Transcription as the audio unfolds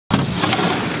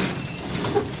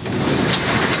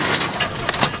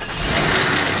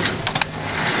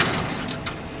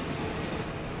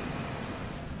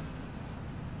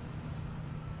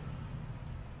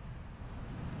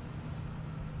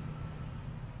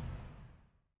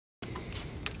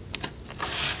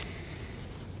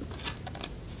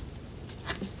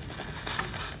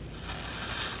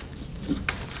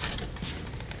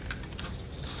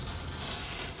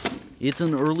It's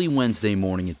an early Wednesday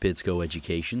morning at Pitsco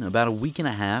Education, about a week and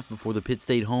a half before the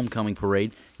PSU Homecoming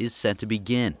Parade is set to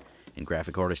begin. And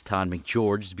graphic artist Todd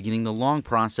McGeorge is beginning the long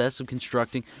process of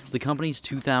constructing the company's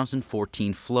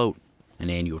 2014 float. An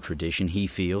annual tradition he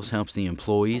feels helps the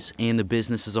employees and the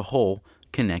business as a whole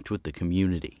connect with the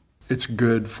community. It's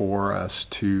good for us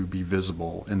to be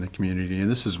visible in the community,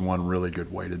 and this is one really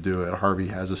good way to do it. Harvey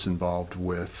has us involved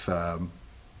with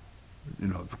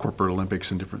the corporate Olympics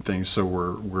and different things, so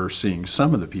we're seeing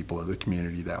some of the people of the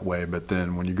community that way. But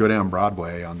then when you go down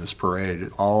Broadway on this parade,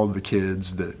 all of the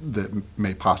kids that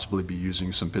may possibly be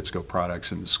using some Pitsco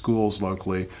products in the schools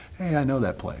locally, hey, I know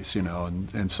that place,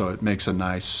 and so it makes a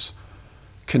nice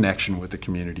connection with the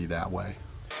community that way.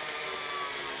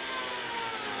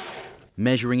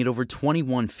 Measuring at over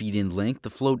 21 feet in length, the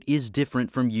float is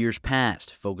different from years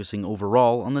past, focusing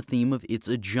overall on the theme of It's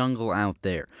a Jungle Out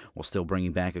There, while still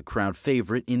bringing back a crowd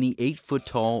favorite in the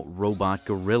 8-foot-tall robot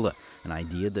gorilla, an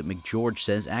idea that McGeorge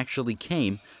says actually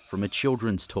came from a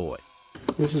children's toy.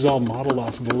 This is all modeled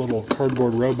off of a little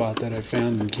cardboard robot that I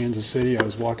found in Kansas City. I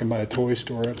was walking by a toy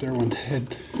store up there one day.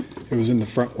 It was in the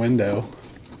front window.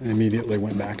 I immediately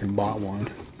went back and bought one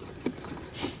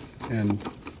and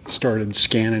started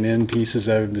scanning in pieces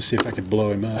of him to see if I could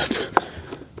blow him up.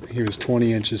 He was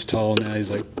 20 inches tall, now he's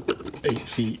like 8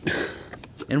 feet.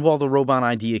 And while the robot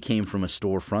idea came from a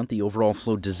storefront, the overall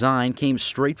float design came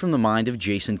straight from the mind of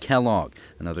Jason Kellogg,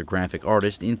 another graphic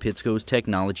artist in Pitsco's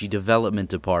Technology Development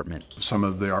Department. Some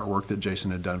of the artwork that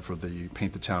Jason had done for the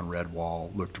Paint the Town Red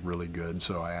wall looked really good,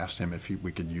 so I asked him if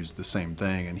we could use the same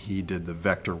thing, and he did the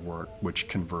vector work, which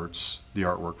converts the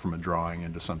artwork from a drawing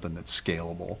into something that's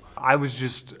scalable. I was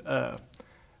just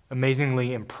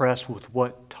amazingly impressed with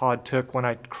what Todd took when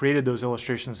I created those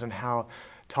illustrations, and how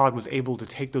Todd was able to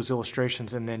take those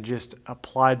illustrations and then just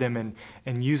apply them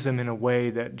and use them in a way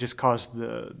that just caused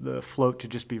the float to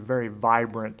just be very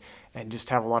vibrant and just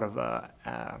have a lot of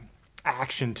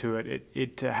action to it.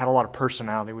 It had a lot of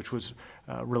personality, which was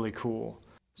really cool.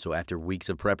 So after weeks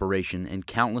of preparation and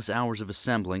countless hours of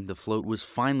assembling, the float was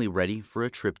finally ready for a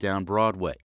trip down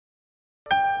Broadway.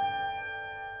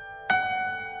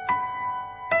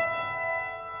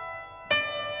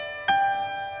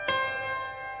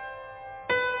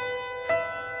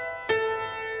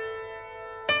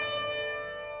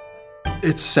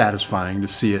 It's satisfying to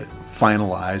see it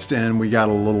finalized, and we got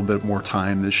a little bit more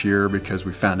time this year because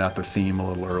we found out the theme a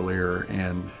little earlier,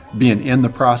 and being in the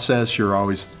process, you're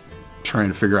always trying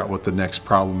to figure out what the next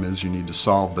problem is you need to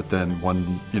solve, but then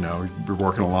you're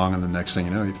working along, and the next thing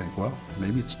you know, you think, well,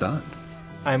 maybe it's done.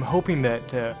 I'm hoping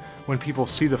that when people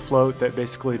see the float, that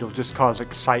basically it'll just cause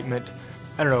excitement.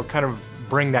 I don't know, kind of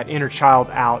bring that inner child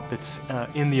out that's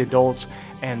in the adults,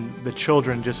 and the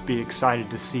children just be excited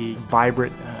to see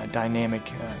vibrant,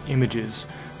 dynamic images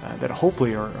that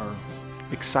hopefully are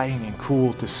exciting and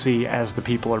cool to see as the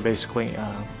people are basically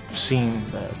seeing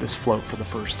this float for the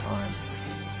first time.